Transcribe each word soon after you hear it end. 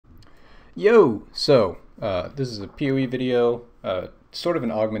This is a PoE video, sort of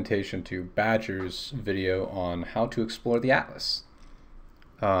an augmentation to Badger's video on how to explore the Atlas.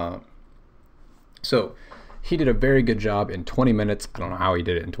 So he did a very good job in 20 minutes, I don't know how he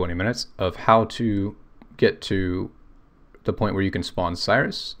did it in 20 minutes, of how to get to the point where you can spawn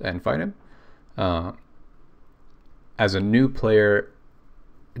Cyrus and fight him. As a new player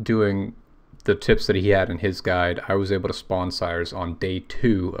doing the tips that he had in his guide, I was able to spawn Cyrus on day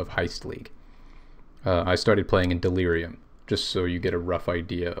 2 of Heist League. I started playing in Delirium, just so you get a rough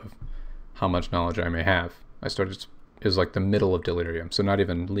idea of how much knowledge I may have. It was like the middle of Delirium, so not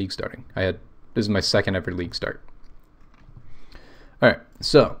even league starting. This is my second ever league start. Alright,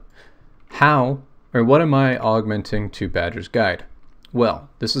 so what am I augmenting to Badger's guide? Well,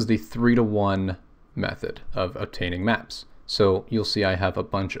 this is the 3-to-1 method of obtaining maps. So you'll see I have a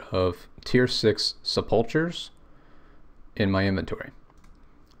bunch of tier 6 sepulchers in my inventory.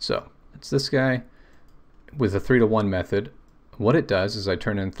 So it's this guy with the 3-to-1 method. What it does is I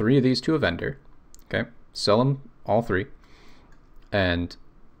turn in 3 of these to a vendor, okay, sell them all 3, and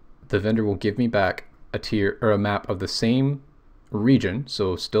the vendor will give me back a tier or a map of the same region,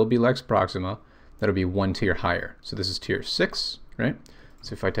 so still be Lex Proxima, that'll be 1 tier higher. So this is tier 6, right?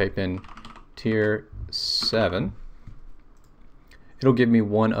 So if I type in tier 7, it'll give me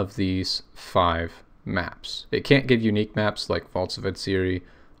one of these 5 maps. It can't give unique maps like Vaults of Edsiri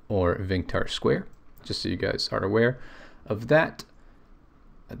or Vinctar Square, just so you guys are aware of that.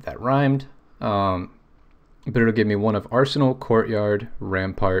 That rhymed. But it'll give me one of Arsenal, Courtyard,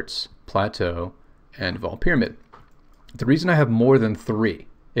 Ramparts, Plateau, and Vol Pyramid. The reason I have more than 3,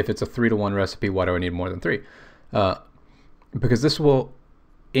 if it's a 3-to-1 recipe, why do I need more than 3? Because this will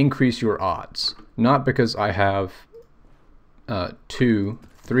increase your odds. Not because I have 2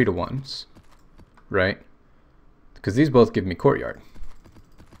 3-to-1s, right? Because these both give me Courtyard.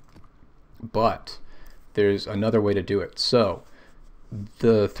 But there's another way to do it. So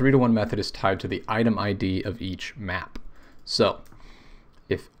the 3-to-1 method is tied to the item ID of each map. So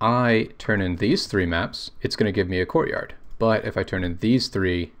if I turn in these 3 maps, it's going to give me a Courtyard. But if I turn in these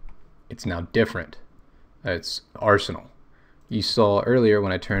 3, it's now different. It's Arsenal. You saw earlier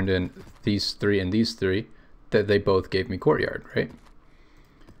when I turned in these 3 and these 3 that they both gave me Courtyard, right?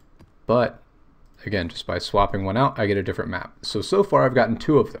 But again, just by swapping one out, I get a different map. So far I've gotten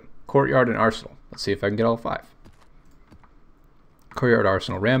 2 of them, Courtyard and Arsenal. Let's see if I can get all 5. Courtyard,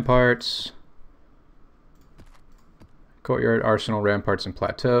 Arsenal, Ramparts. Courtyard, Arsenal, Ramparts, and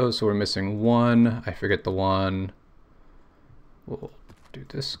Plateau. So we're missing 1. I forget the one. We'll do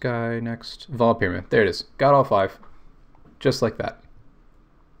this guy next. Vol Pyramid. There it is. Got all 5. Just like that.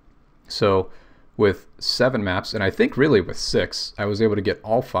 So with 7 maps, and I think really with 6, I was able to get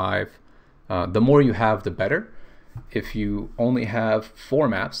all 5. The more you have, the better. If you only have 4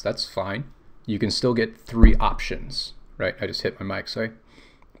 maps, that's fine. You can still get 3 options, right? I just hit my mic, sorry.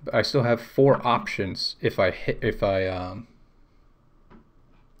 But I still have 4 options if I have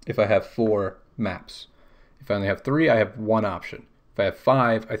 4 maps. If I only have 3, I have 1 option. If I have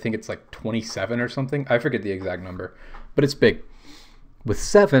 5, I think it's like 27 or something. I forget the exact number, but it's big. With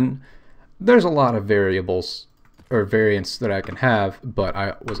 7, there's a lot of variables or variants that I can have, but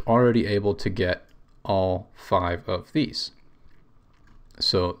I was already able to get all 5 of these.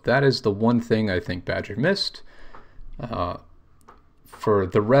 So that is the one thing I think Badger missed. For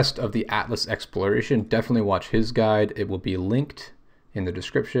the rest of the Atlas exploration, definitely watch his guide. It will be linked in the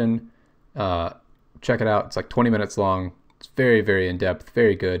description. Check it out. It's like 20 minutes long. It's very, very in-depth,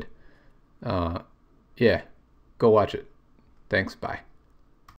 very good. Yeah, go watch it. Thanks, bye.